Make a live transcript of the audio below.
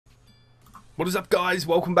What is up, guys?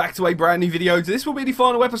 Welcome back to a brand new video. This will be the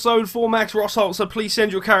final episode for Max Rosholt, so please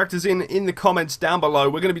send your characters in the comments down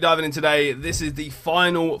below. We're going to be diving in today. This is the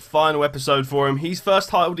final episode for him. His first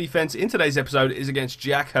title defense in today's episode is against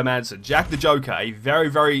Jack Hermansson. Jack the Joker, a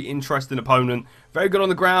very interesting opponent. Very good on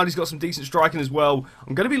the ground. He's got some decent striking as well.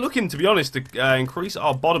 I'm going to be looking, to be honest, to increase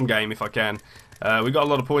our bottom game if I can. We've got a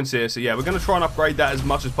lot of points here, so yeah, we're going to try and upgrade that as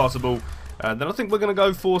much as possible. Then I think we're going to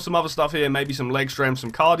go for some other stuff here, maybe some leg strength, some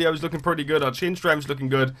cardio is looking pretty good, our chin strength is looking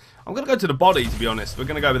good. I'm going to go to the body, to be honest. We're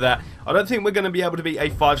going to go with that. I don't think we're going to be able to be a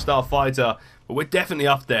 5-star fighter, but we're definitely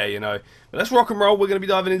up there, you know. But let's rock and roll. We're going to be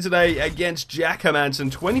diving in today against Jack Hermansson,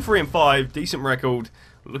 23-5, decent record.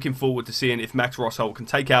 Looking forward to seeing if Max Rosholt can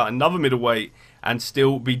take out another middleweight and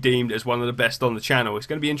still be deemed as one of the best on the channel. It's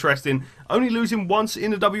going to be interesting. Only losing once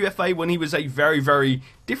in the WFA when he was a very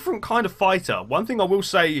different kind of fighter. One thing I will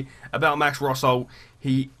say about Max Rosholt,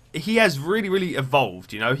 he has really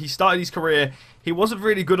evolved. You know, he started his career, he wasn't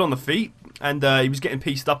really good on the feet, and he was getting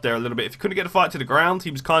pieced up there a little bit. If he couldn't get a fight to the ground,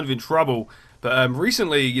 he was kind of in trouble. But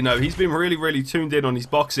recently, you know, he's been really tuned in on his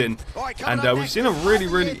boxing, and we've seen a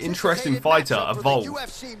really interesting fighter evolve.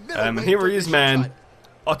 And here he is, man,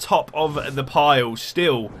 atop of the pile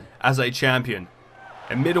still as a champion.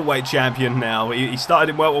 A middleweight champion now. He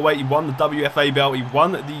started in welterweight, he won the WFA belt, he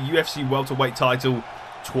won the UFC welterweight title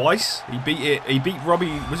twice. He beat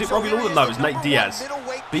Robbie, was it Robbie Lawler? No, it was Nate Diaz.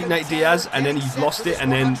 Beat Nate Diaz, and then he lost it,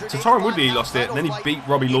 and then to Tyron Woodley he lost it, and then he beat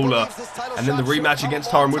Robbie Lawler, and then the rematch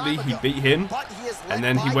against Tyron Woodley, he beat him, and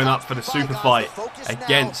then he went up for the super fight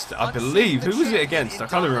against, I believe, who was it against? I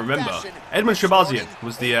can't even remember. Edmund Shabazian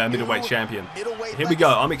was the middleweight champion. Here we go.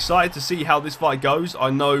 I'm excited to see how this fight goes.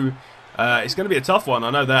 I know it's going to be a tough one,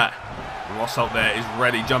 I know that. Rosholt there is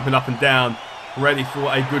ready, jumping up and down, ready for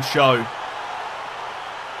a good show.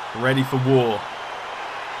 Ready for war.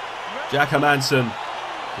 Jack Hermansson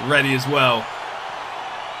ready as well.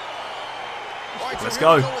 Let's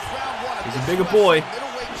go. He's a bigger boy.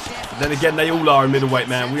 But then again, they all are a middleweight,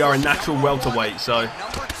 man. We are a natural welterweight, so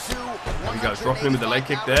there we go. Dropping him with the leg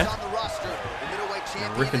kick there.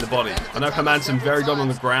 And ripping the body. I know Hermansson very good on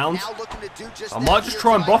the ground. I might just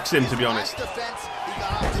try and box him, to be honest.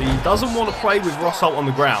 So he doesn't want to play with Rosholt on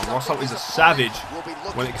the ground. Rosholt is a savage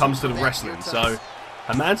when it comes to the wrestling, so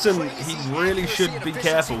Hermansson, he really should be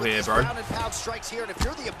careful here, bro.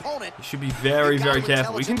 He should be very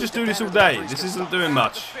careful. We can just do this all day. This isn't doing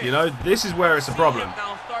much. You know, this is where it's a problem.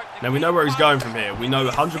 Now, we know where he's going from here. We know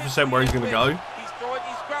 100% where he's going to go.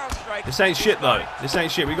 This ain't shit, though. This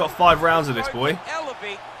ain't shit. We got 5 rounds of this, boy.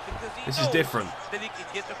 This is different. There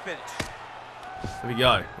we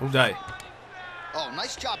go. All day. Oh,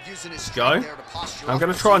 nice job using his go. I'm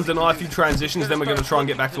going to try and deny a few transitions, then we're going to try and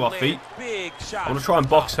get back to our feet. I want to try and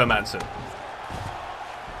box Hermansson.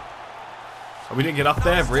 Oh, we didn't get up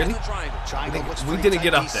there, really? We didn't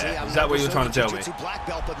get up there. Is that what you're trying to tell me? See,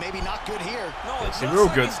 we're all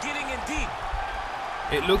good.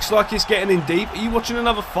 It looks like it's getting in deep. Are you watching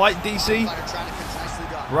another fight, DC?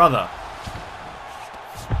 Brother.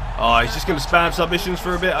 Oh, he's just going to spam submissions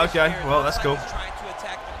for a bit? Okay, well, that's cool,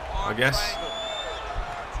 I guess.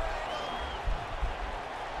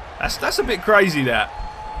 That's a bit crazy, that.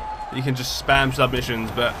 You can just spam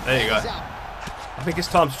submissions, but there you go. I think it's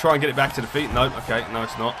time to try and get it back to the feet. Nope, okay, no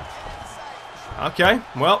it's not. Okay,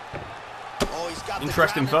 well.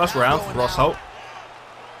 Interesting first round for Rosholt.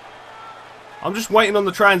 I'm just waiting on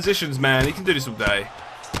the transitions, man. He can do this all day.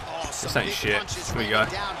 This ain't shit. Here we go.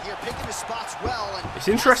 It's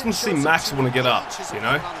interesting to see Max want to get up, you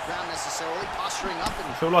know.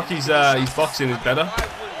 I feel like his boxing is better.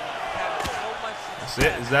 That's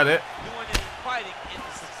it. Is that it?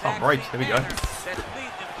 Oh, break. There we go.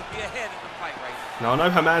 Now, I know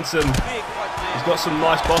Hermansson, he's got some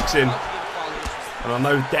nice boxing. And I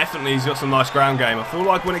know definitely he's got some nice ground game. I feel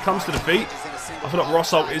like when it comes to the feet, I feel like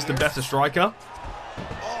Rosholt is the better striker.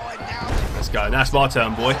 Let's go. Now it's my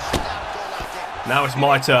turn, boy. Now it's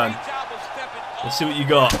my turn. Let's see what you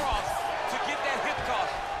got.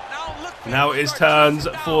 Now it is turns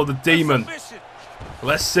for the Demon.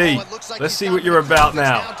 Let's see. Let's see what you're about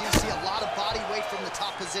now.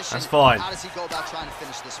 That's fine. I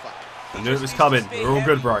knew it was coming. We're all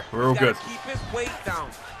good, bro. We're all good.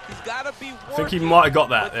 I think he might have got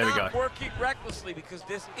that. There we go.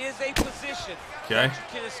 Okay.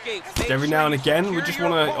 Every now and again, we just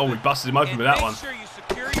want to... Oh, we busted him open with that one.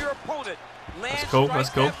 That's cool. That's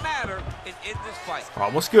cool.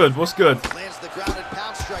 Alright, what's good? What's good?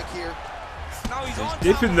 He's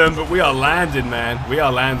dipping them, but we are landing, man. We are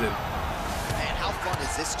landing.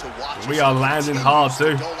 We are landing hard,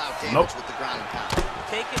 too. Nope.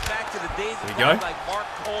 There we go.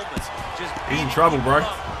 He's in trouble, bro.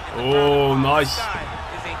 Oh, nice.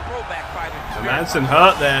 Manson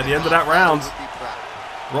hurt there at the end of that round.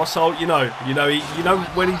 Ross Holt, you know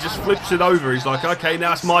when he just flips it over, he's like, okay,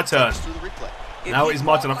 now it's my turn. Now it is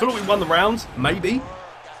my turn. I feel like we won the round, maybe.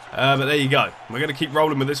 But there you go. We're going to keep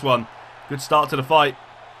rolling with this one. Good start to the fight.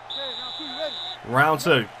 Round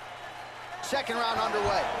 2. Second round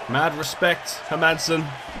underway. Mad respect, Hermansson.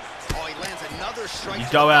 Oh, he lands another strike. You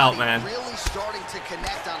go out, man. Really starting to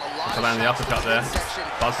connect on a lot to land the uppercut there.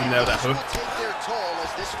 Buzzing there with that hook.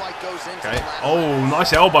 Okay. Oh,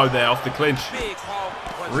 nice elbow there off the clinch.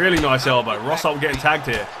 Really nice elbow. Ross Holt getting tagged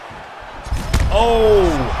here. Oh,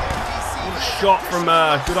 what a shot from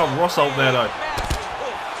good old Ross Holt there, though.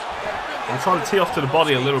 I'm trying to tee off to the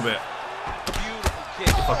body a little bit.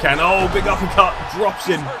 If I can. Oh, big uppercut. Drops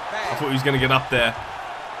him. I thought he was going to get up there.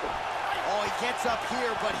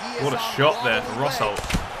 What a shot there for Ross Holt.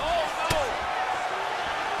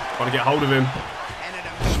 Trying to get hold of him.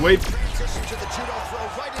 Sweep.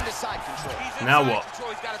 Now what?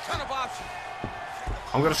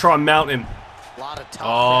 I'm going to try and mount him.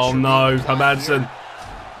 Oh no, Hermansson.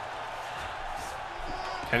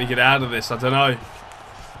 Can he get out of this? I don't know.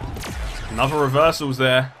 Another reversals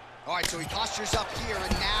there.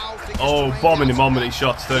 Oh, bombing him on with these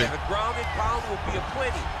shots too.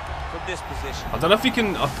 I don't know if he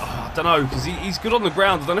can. I don't know, because he's good on the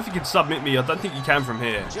ground. I don't know if he can submit me. I don't think he can from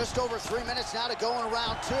here. Just over 3 minutes now to go in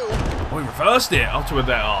round 2. Oh, he reversed it. Up to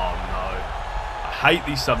that. Oh no. I hate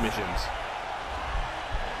these submissions.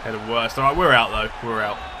 They're the worst. Alright, we're out though. We're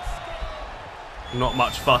out. Not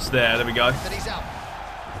much fuss there. There we go.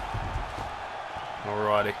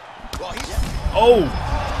 Alrighty. Oh!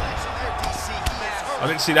 I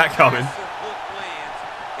didn't see that coming.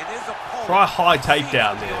 Try a high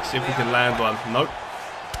takedown here. See if we can land one. Nope.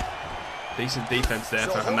 Decent defense there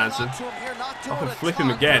for Hermansson. I can flip him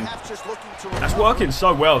again. That's working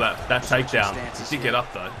so well, that takedown. He did get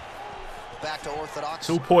up though. It's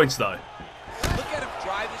all points though.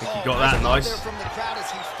 I think he got that nice.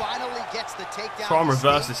 Try and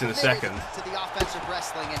reverse this in a second.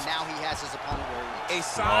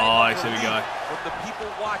 Nice, here we go.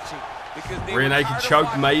 Rear naked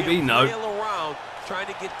choke maybe? No.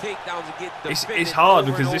 It's hard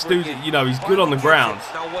because this dude, you know, he's good on the ground.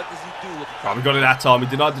 Right, we got it that time. We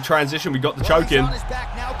denied the transition. We got the choke in.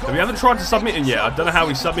 But we haven't tried to submit him yet. I don't know how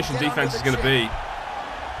his submission defense is going to be. I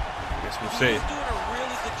guess we'll see.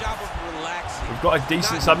 We've got a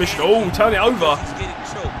decent submission. Oh, turn it over.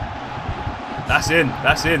 That's in.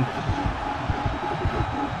 That's in.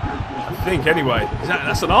 I think, anyway.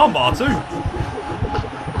 That's an armbar, too.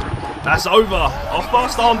 That's over. Off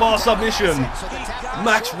fast armbar submission.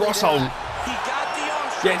 Max Ross Holt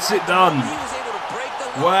gets it done.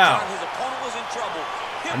 Wow.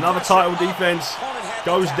 Another title defense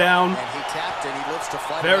goes down.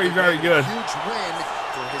 Very, very good.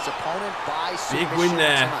 Big win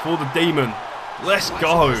there for the Demon. Let's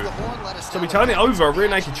go. So we turn it over. A rear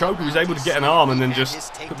naked choke. He was able to get an arm and then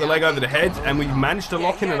just put the leg over the head, and we managed to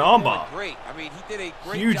lock in an armbar.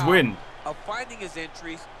 Huge win.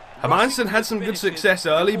 Hermansson had some good success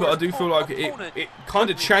early, but I do feel like it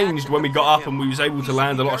kind of changed when we got up and we was able to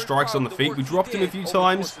land a lot of strikes on the feet. We dropped him a few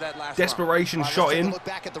times, desperation shot in,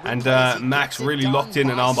 and Max really locked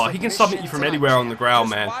in an armbar. He can submit you from anywhere on the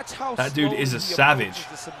ground, man. That dude is a savage.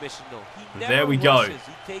 There we go.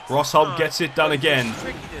 Ross Holt gets it done again.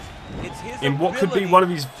 In what could be one of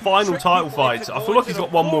his final title fights. I feel like he's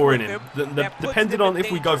got one more in him. Depending on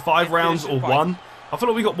if we go 5 rounds or 1, I feel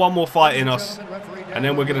like we got one more fight in us, and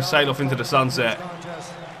then we're going to sail off into the sunset.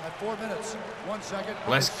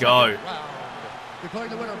 Let's go.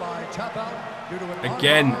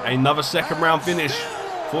 Again, another second round finish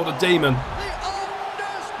for the Demon.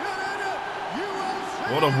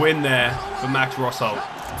 What a win there for Max Ross Holt.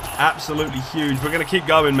 Absolutely huge. We're going to keep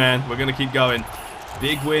going, man. We're going to keep going.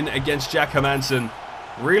 Big win against Jack Hermansson.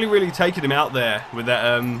 Really, really taking him out there with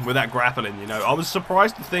that grappling. You know, I was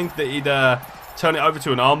surprised to think that he'd turn it over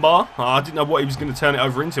to an armbar. I didn't know what he was going to turn it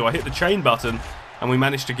over into. I hit the chain button and we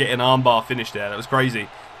managed to get an armbar finish there. That was crazy.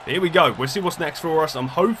 But here we go. We'll see what's next for us. I'm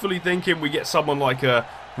hopefully thinking we get someone like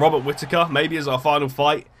Robert Whittaker, maybe as our final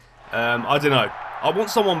fight. I don't know. I want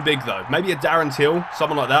someone big though. Maybe a Darren Till,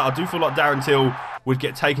 someone like that. I do feel like Darren Till would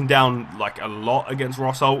get taken down like a lot against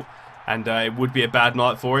Ross Holt, and it would be a bad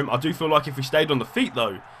night for him. I do feel like if we stayed on the feet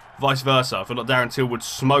though, vice versa, I feel like Darren Till would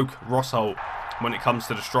smoke Ross Holt when it comes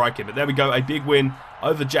to the striking. But there we go, a big win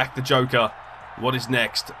over Jack the Joker. What is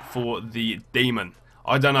next for the Demon?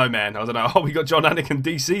 I don't know, man. I don't know. Oh, we got John Anakin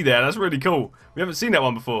DC there. That's really cool. We haven't seen that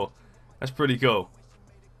one before. That's pretty cool.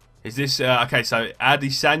 Is this... okay, so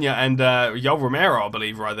Adesanya and Yoel Romero, I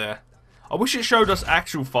believe, right there. I wish it showed us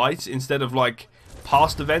actual fights instead of like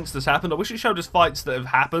past events that's happened. I wish it showed us fights that have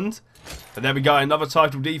happened. But there we go, another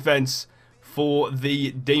title defense for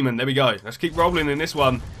the Demon. There we go. Let's keep rolling in this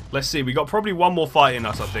one. Let's see. We got probably one more fight in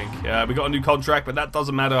us, I think. We got a new contract, but that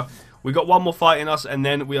doesn't matter. We got one more fight in us, and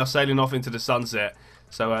then we are sailing off into the sunset.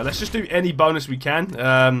 So let's just do any bonus we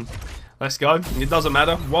can. Let's go. It doesn't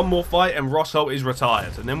matter. One more fight, and Ross Holt is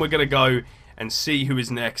retired. And then we're going to go and see who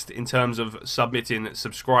is next in terms of submitting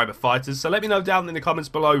subscriber fighters. So let me know down in the comments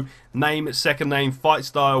below, name, second name, fight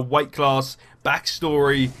style, weight class,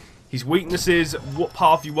 backstory, his weaknesses, what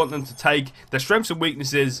path you want them to take, their strengths and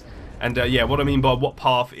weaknesses, and yeah, what I mean by what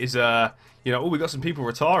path is, you know, oh, we got some people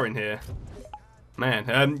retiring here.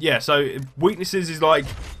 Man, yeah, so weaknesses is like,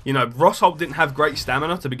 you know, Ross Holt didn't have great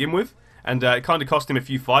stamina to begin with, and it kind of cost him a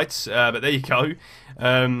few fights, but there you go.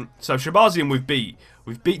 So Shabazian we've beat.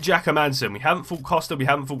 We've beat Jack Hermanson. We haven't fought Costa. We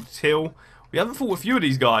haven't fought Till. We haven't fought a few of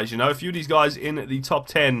these guys, you know. A few of these guys in the top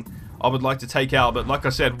 10 I would like to take out. But like I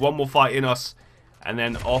said, one more fight in us. And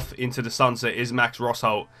then off into the sunset is Max Ross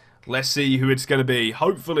Holt. Let's see who it's going to be.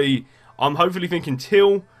 Hopefully, I'm hopefully thinking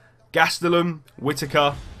Till, Gastelum,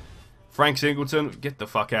 Whitaker, Frank Singleton. Get the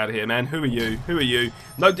fuck out of here, man. Who are you? Who are you?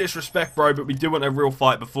 No disrespect, bro, but we do want a real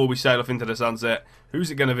fight before we sail off into the sunset. Who's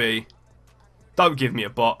it going to be? Don't give me a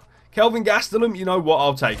bot. Kelvin Gastelum, you know what?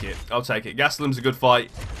 I'll take it. I'll take it. Gastelum's a good fight.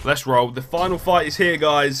 Let's roll. The final fight is here,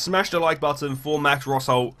 guys. Smash the like button for Max Ross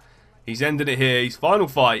Holt. He's ended it here. His final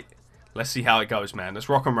fight. Let's see how it goes, man. Let's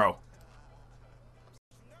rock and roll.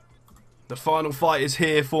 The final fight is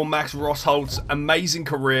here for Max Ross Holt's amazing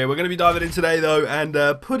career. We're going to be diving in today, though,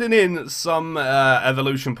 and putting in some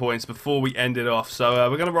evolution points before we end it off. So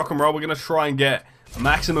we're going to rock and roll. We're going to try and get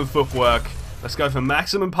maximum footwork. Let's go for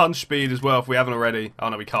maximum punch speed as well if we haven't already. Oh,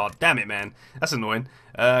 no, we can't. Damn it, man. That's annoying.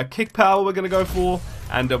 Kick power we're going to go for,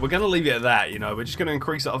 and we're going to leave it at that, you know. We're just going to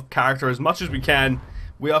increase our character as much as we can.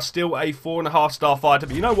 We are still a 4.5-star fighter,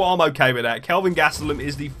 but you know what? I'm okay with that. Kelvin Gastelum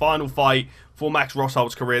is the final fight for Max Ross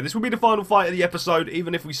Holt's career. This will be the final fight of the episode.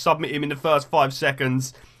 Even if we submit him in the first 5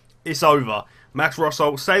 seconds, it's over. Max Ross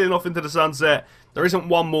Holt sailing off into the sunset. There isn't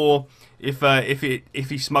one more if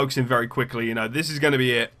he smokes him very quickly. You know, this is going to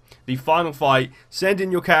be it. The final fight. Send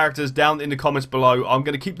in your characters down in the comments below. I'm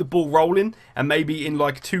going to keep the ball rolling, and maybe in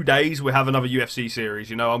like 2 days we'll have another UFC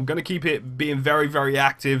series. You know, I'm going to keep it being very, very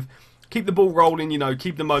active. Keep the ball rolling, you know,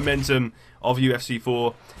 keep the momentum of UFC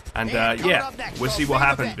 4. And yeah, we'll see what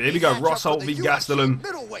happens. But here we go, Ross Holt v Gastelum.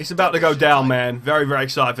 It's about to go down, man. Very, very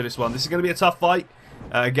excited for this one. This is going to be a tough fight.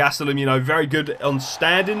 Gastelum, you know, very good on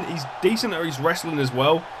standing. He's decent at his wrestling as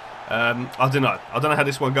well. I don't know. I don't know how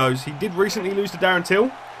this one goes. He did recently lose to Darren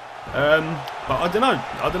Till. But I don't know.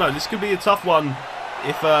 I don't know. This could be a tough one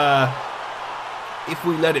if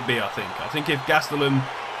we let it be, I think. I think if Gastelum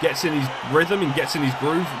gets in his rhythm and gets in his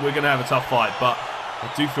groove, we're going to have a tough fight. But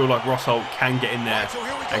I do feel like Ross Holt can get in there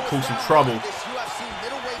and cause some trouble.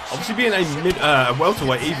 Obviously being a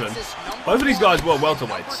welterweight even. Both of these guys were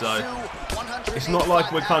welterweights, so it's not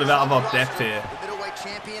like we're kind of out of our depth here.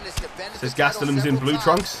 It says Gastelum's in blue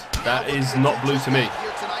trunks. That is not blue to me.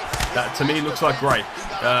 That to me looks like grey.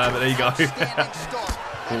 But there you go.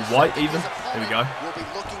 Or white even. There we go.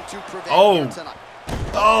 Oh!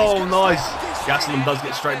 Oh, nice. Gastelum does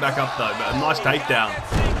get straight back up though, but a nice takedown.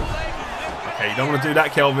 Okay, you don't want to do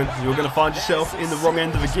that, Kelvin. You're going to find yourself in the wrong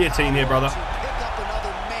end of the guillotine here, brother.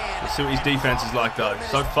 Let's see what his defense is like though.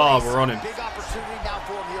 So far, we're on him.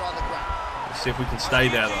 Let's see if we can stay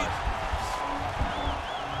there though.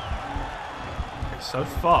 Okay, so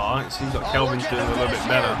far, it seems like Kelvin's doing a little bit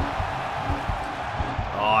better.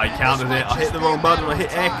 Oh, he countered it. I hit the wrong button. I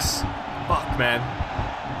hit X. Fuck, man.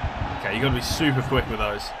 Okay, you got to be super quick with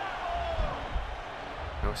those.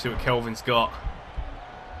 Now we'll see what Kelvin's got.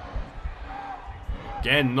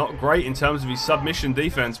 Again, not great in terms of his submission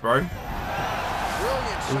defense, bro.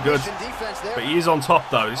 All good. But he is on top,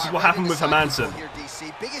 though. This is what happened with Hermanson.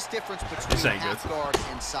 This ain't good.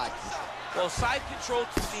 Well, side control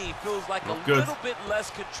to me feels like a little bit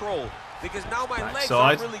less control. Because now my legs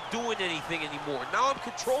aren't really doing anything anymore. Now I'm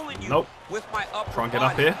controlling you with my upper Try and get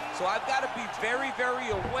up here. So I've got to be very,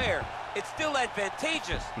 very aware. It's still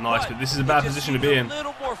advantageous. Nice, but this is a bad position to be in. A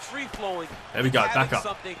little more free flowing. There we go, back up.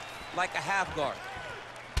 Something like a half guard.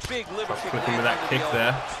 Big liver kick. Clicking with that kick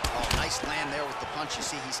there. Oh, nice land there with the punch. You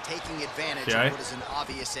see, he's taking advantage of what is an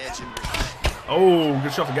obvious edge. Oh,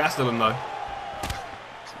 good shot for Gastelum though.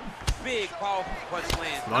 Big powerful punch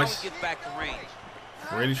lands. Nice. Now he gets back to range.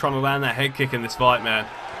 Really trying to land that head kick in this fight, man.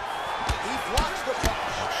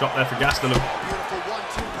 Shot there for Gastelum.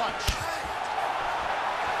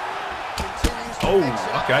 Oh,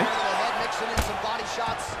 okay.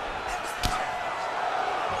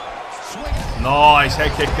 Nice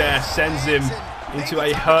head kick there. Sends him into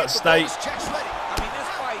a hurt state.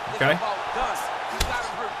 Okay.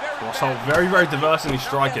 Rossholt very, very diverse in his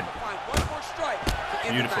striking.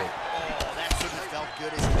 Beautiful.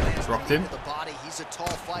 Dropped him.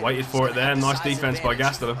 Waited for it there. Nice defense by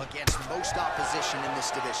Gastelum.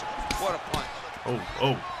 Oh,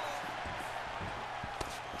 oh.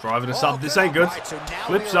 Driving us up. This ain't good.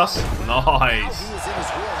 Flips us. Nice.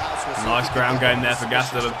 Nice ground game there for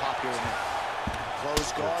Gastelum.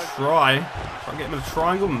 Try and get him in a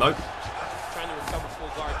triangle. Nope.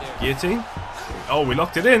 Guillotine. Oh, we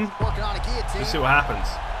locked it in. Let's see what happens.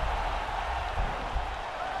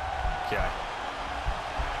 Okay.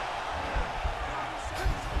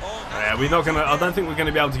 Yeah, we're not gonna. I don't think we're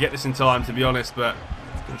gonna be able to get this in time, to be honest. But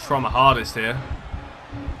I'm gonna try my hardest here.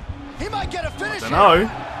 He might get a finish. I don't know.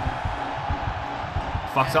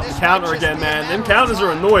 Fucked up the counter again, man. Them counters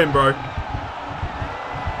are annoying, bro.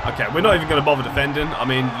 Okay, we're not even gonna bother defending. I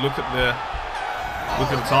mean, look at the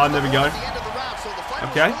time. There we go.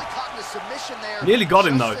 Okay. Nearly got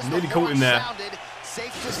him though. Nearly caught him there.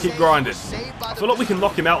 Let's keep grinding. I feel like we can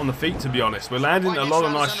knock him out on the feet, to be honest. We're landing a lot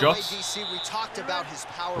of nice shots.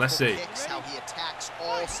 Let's see.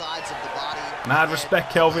 Mad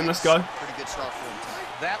respect, Kelvin. Let's go.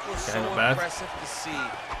 That was so impressive to see.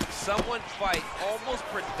 Someone fight almost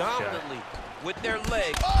predominantly with their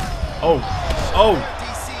legs. Oh. Oh.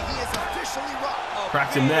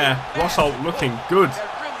 Cracked him there. Rossholt looking good.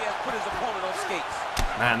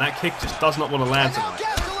 Man, that kick just does not want to land tonight.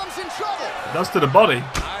 It does to the body.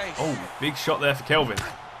 Oh, big shot there for Kelvin.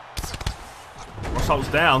 Rossholt's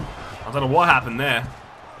down. I don't know what happened there.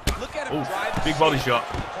 Oh, big body shot.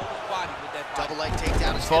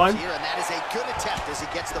 It's fine.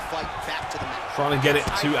 Trying to get it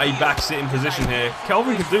to a back sitting position here.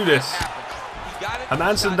 Kelvin could do this.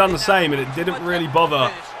 Hermansson done the same, and it didn't really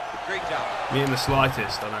bother me in the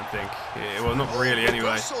slightest, I don't think. Yeah, well, not really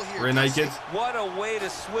anyway. Rear naked.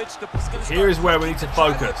 Here is where we need to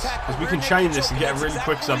focus, because we can chain this and get a really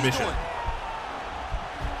quick submission.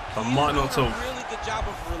 I might not talk.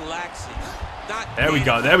 There we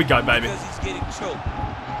go, baby.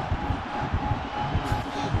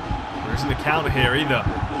 There isn't a counter here either.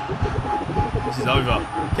 This is over.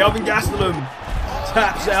 Kelvin Gastelum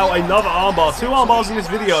taps out another armbar. 2 armbars in this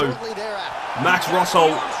video. Max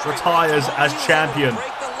Rossholt retires as champion.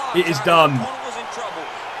 It is done.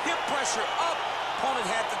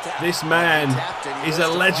 This man is a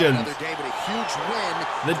legend.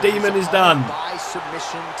 The demon is done.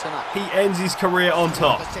 He ends his career on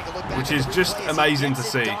top, which is just amazing to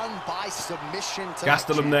see.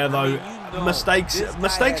 Gastelum there though,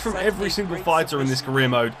 mistakes from every single fighter in this career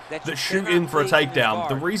mode that shoot in for a takedown.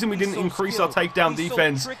 The reason we didn't increase our takedown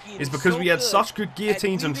defense is because we had such good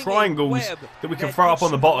guillotines and triangles that we could throw up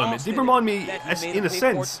on the bottom. It did remind me, in a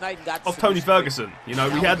sense, of Tony Ferguson. You know,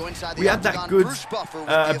 we had that good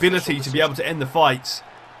ability to be able to end the fights.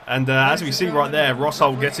 And as we see right there,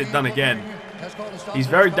 Rossholt gets it done again. He's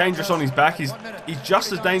very dangerous on his back. He's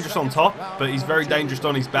just as dangerous on top, but he's very dangerous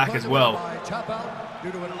on his back as well.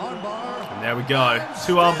 And there we go.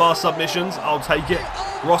 2 armbar submissions. I'll take it.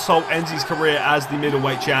 Rossholt ends his career as the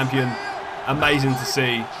middleweight champion. Amazing to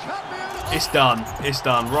see. It's done. It's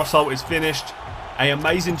done. Rossholt is finished. An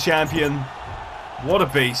amazing champion. What a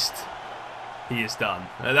beast. He is done.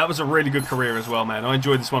 That was a really good career as well, man. I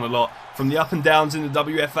enjoyed this one a lot. From the up and downs in the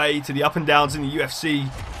WFA to the up and downs in the UFC,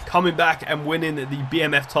 coming back and winning the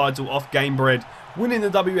BMF title off Gamebred, winning the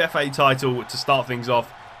WFA title to start things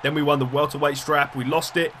off. Then we won the welterweight strap. We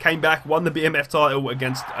lost it, came back, won the BMF title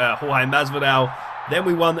against Jorge Masvidal. Then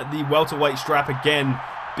we won the welterweight strap again,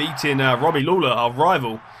 beating Robbie Lawler, our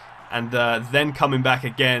rival. And then coming back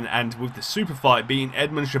again and with the super fight, beating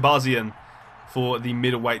Edmund Shabazian for the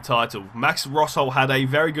middleweight title. Max Rossholt had a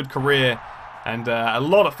very good career and a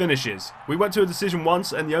lot of finishes. We went to a decision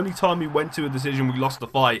once, and the only time we went to a decision we lost the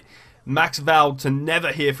fight. Max vowed to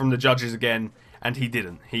never hear from the judges again, and he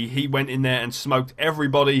didn't. He went in there and smoked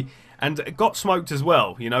everybody, and got smoked as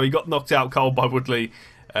well. You know, he got knocked out cold by Woodley.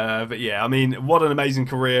 But yeah, I mean, what an amazing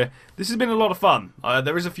career. This has been a lot of fun.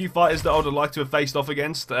 There is a few fighters that I would have liked to have faced off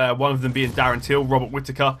against, one of them being Darren Till, Robert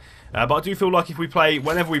Whittaker. But I do feel like if we play,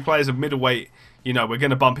 whenever we play as a middleweight, you know, we're going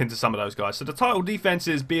to bump into some of those guys. So the title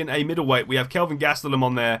defenses being a middleweight, we have Kelvin Gastelum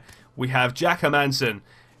on there, we have Jack Hermansson,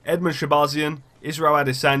 Edmund Shabazian, Israel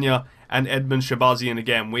Adesanya, and Edmund Shabazian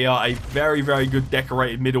again. We are a very, very good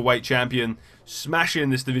decorated middleweight champion, smashing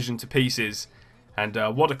this division to pieces. And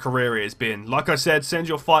what a career it has been. Like I said, send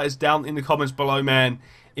your fighters down in the comments below, man.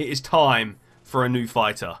 It is time for a new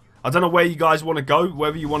fighter. I don't know where you guys want to go,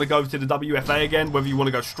 whether you want to go to the WFA again, whether you want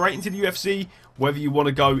to go straight into the UFC, whether you want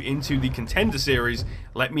to go into the Contender Series.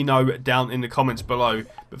 Let me know down in the comments below.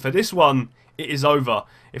 But for this one, it is over.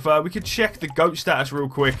 If we could check the GOAT status real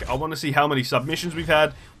quick, I want to see how many submissions we've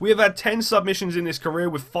had. We have had 10 submissions in this career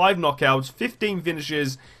with 5 knockouts, 15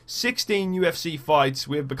 finishes, 16 UFC fights.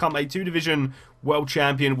 We have become a 2-division world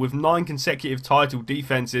champion with 9 consecutive title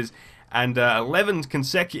defenses and 11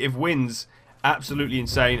 consecutive wins. Absolutely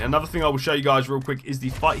insane. Another thing I will show you guys real quick is the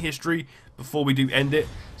fight history before we do end it.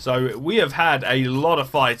 So we have had a lot of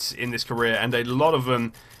fights in this career, and a lot of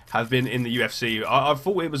them have been in the UFC. I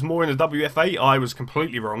thought it was more in the WFA. I was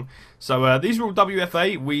completely wrong. So these were all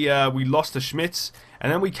WFA. We lost to Schmitz,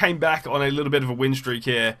 and then we came back on a little bit of a win streak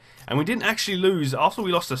here. And we didn't actually lose after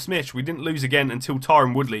we lost to Smith. We didn't lose again until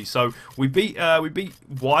Tyron Woodley. So we beat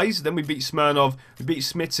Wise, then we beat Smirnov, we beat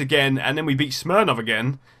Smits again, and then we beat Smirnov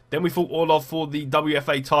again. Then we fought Orlov for the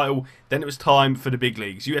WFA title. Then it was time for the big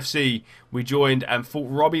leagues. UFC, we joined and fought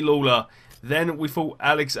Robbie Lawler. Then we fought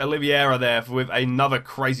Alex Oliveira there with another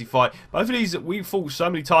crazy fight. Both of these we fought so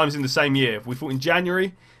many times in the same year. We fought in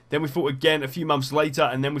January, then we fought again a few months later,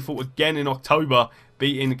 and then we fought again in October,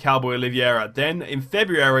 beating Cowboy Oliveira. Then in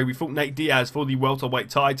February, we fought Nate Diaz for the welterweight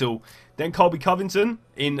title. Then Colby Covington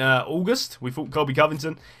in August. We fought Colby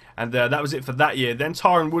Covington, and that was it for that year. Then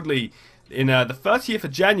Tyron Woodley in the 30th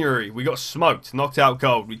of January. We got smoked, knocked out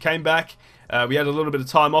cold. We came back. We had a little bit of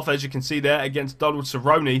time off, as you can see there, against Donald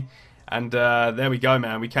Cerrone. And there we go,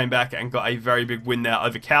 man. We came back and got a very big win there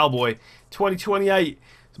over Cowboy. 2028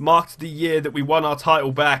 marked the year that we won our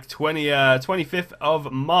title back. 25th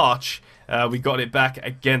of March, we got it back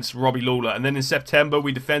against Robbie Lawler. And then in September,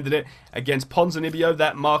 we defended it against Ponzinibbio.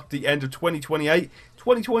 That marked the end of 2028.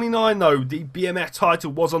 2029, though, the BMF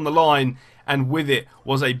title was on the line. And with it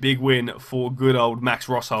was a big win for good old Max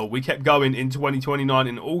Rosholt. We kept going in 2029.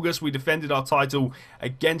 In August, we defended our title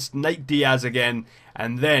against Nate Diaz again.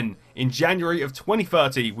 And then in January of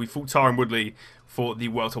 2030, we fought Tyron Woodley for the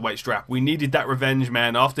welterweight strap. We needed that revenge,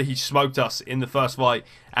 man, after he smoked us in the first fight.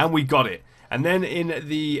 And we got it. And then in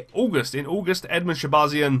August, Edmund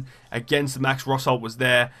Shabazian against Max Rosholt was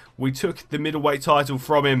there. We took the middleweight title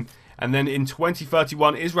from him. And then in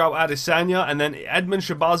 2031, Israel Adesanya, and then Edmund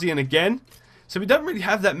Shabazian again. So we don't really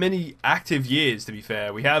have that many active years, to be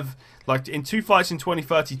fair. We have, like, in 2 fights in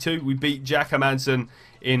 2032, we beat Jack Hermansson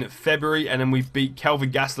in February, and then we beat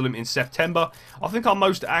Kelvin Gastelum in September. I think our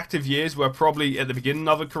most active years were probably at the beginning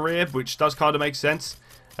of a career, which does kind of make sense.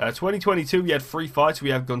 2022, we had 3 fights. We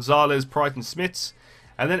have Gonzalez, Price, and Smits.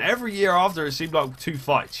 And then every year after, it seemed like 2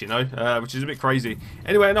 fights, you know, which is a bit crazy.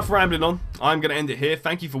 Anyway, enough rambling on. I'm going to end it here.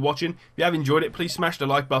 Thank you for watching. If you have enjoyed it, please smash the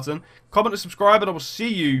like button. Comment and subscribe, and I will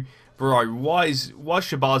see you. Bro, why is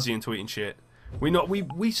Shabazian tweeting shit?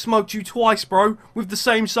 We smoked you twice, bro, with the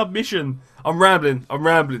same submission. I'm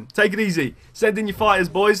rambling. Take it easy. Send in your fighters,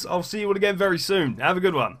 boys. I'll see you all again very soon. Have a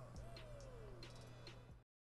good one.